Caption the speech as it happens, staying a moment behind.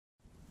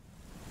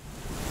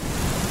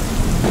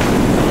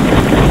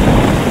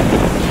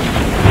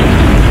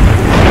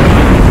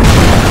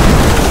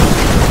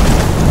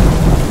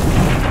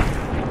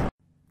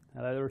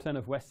return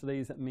of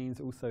westerlies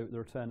means also the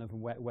return of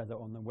wet weather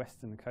on the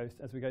western coast.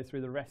 As we go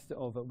through the rest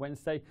of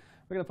Wednesday,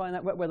 we're going to find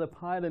that wet weather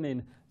piling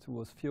in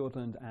towards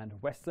Fiordland and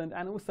Westland,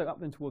 and also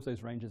up in towards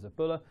those ranges of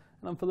Buller.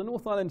 And for the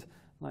North Island,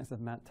 likes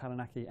of Mount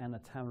Taranaki and the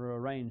Tamarua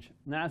Range.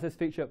 Now, as this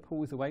feature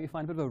pulls away, we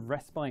find a bit of a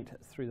respite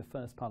through the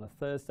first part of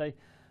Thursday.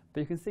 But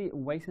you can see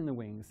waiting in the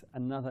wings,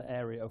 another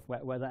area of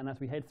wet weather. And as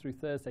we head through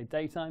Thursday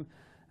daytime,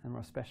 and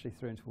we're especially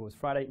through and towards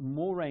Friday,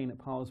 more rain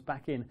piles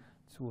back in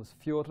towards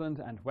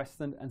Fiordland and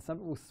Westland, and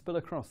some will spill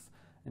across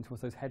into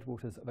towards those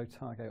headwaters of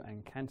Otago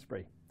and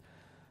Canterbury.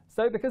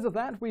 So because of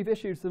that, we've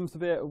issued some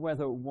severe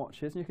weather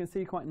watches, and you can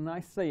see quite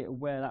nicely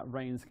where that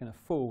rain's going to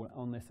fall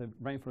on this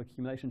rainfall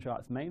accumulation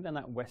chart. It's mainly on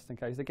that western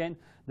coast. Again,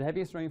 the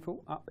heaviest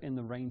rainfall up in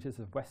the ranges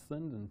of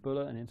Westland and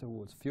Buller and in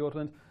towards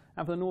Fiordland,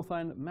 and for the North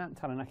Island, Mount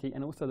Taranaki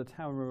and also the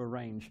Tamarua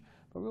Range.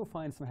 But we'll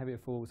find some heavier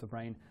falls of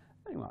rain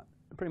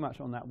pretty much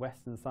on that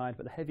western side,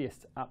 but the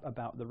heaviest up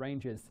about the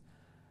ranges.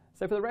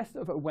 So for the rest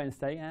of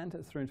Wednesday and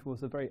through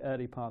towards the very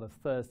early part of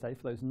Thursday,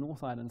 for those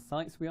North Island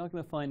sites, we are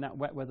going to find that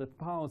wet weather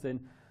piles in.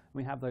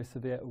 We have those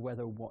severe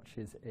weather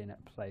watches in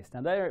place.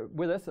 Now they're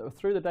with us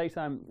through the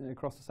daytime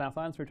across the South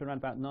Island through to around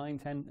about 9,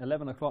 10,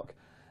 11 o'clock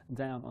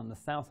down on the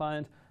South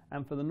Island,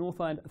 and for the North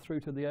Island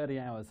through to the early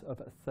hours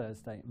of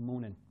Thursday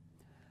morning.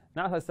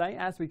 Now, as I say,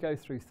 as we go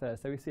through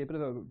Thursday, we see a bit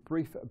of a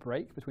brief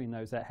break between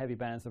those heavy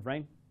bands of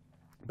rain.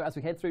 But as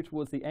we head through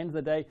towards the end of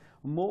the day,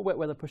 more wet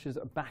weather pushes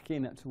back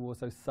in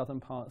towards those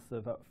southern parts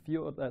of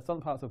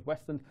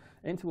Westland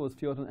in towards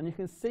Fiordland, and you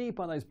can see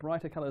by those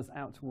brighter colours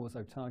out towards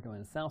Otago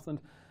and Southland,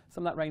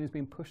 some of that rain has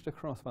been pushed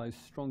across by those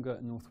stronger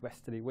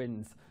northwesterly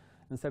winds.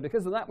 And so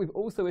because of that, we've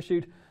also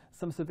issued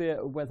some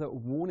severe weather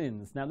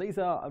warnings. Now these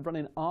are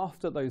running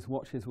after those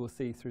watches we'll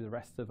see through the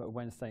rest of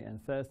Wednesday and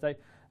Thursday,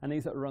 and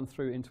these are run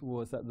through in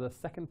towards the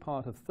second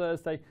part of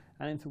Thursday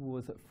and in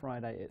towards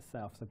Friday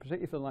itself. So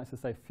particularly for the likes of,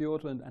 say,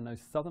 Fiordland and those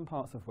southern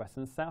parts of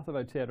Western, south of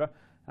Otira,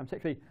 and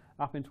particularly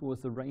up in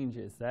towards the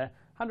ranges there,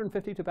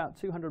 150 to about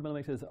 200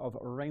 millimetres of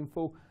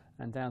rainfall,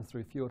 and down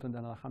through Fiordland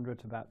and 100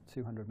 to about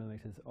 200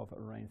 millimetres of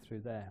rain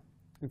through there.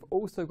 We've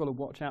also got to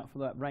watch out for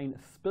that rain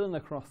spilling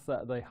across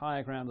the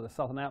higher ground of the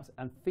Southern Alps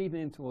and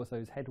feeding in towards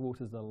those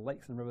headwaters, the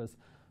lakes and rivers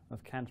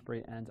of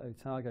Canterbury and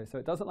Otago. So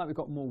it does look like we've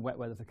got more wet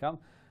weather to come.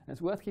 And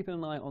it's worth keeping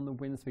an eye on the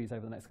wind speeds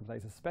over the next couple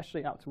of days,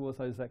 especially up towards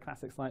those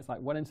classic sites like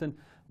Wellington,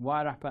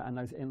 Wairarapa and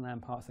those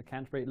inland parts of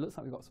Canterbury. It looks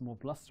like we've got some more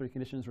blustery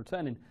conditions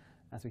returning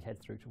as we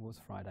head through towards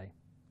Friday.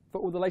 For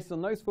all the latest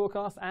on those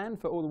forecasts and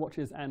for all the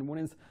watches and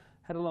warnings,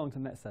 head along to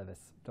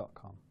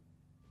metservice.com.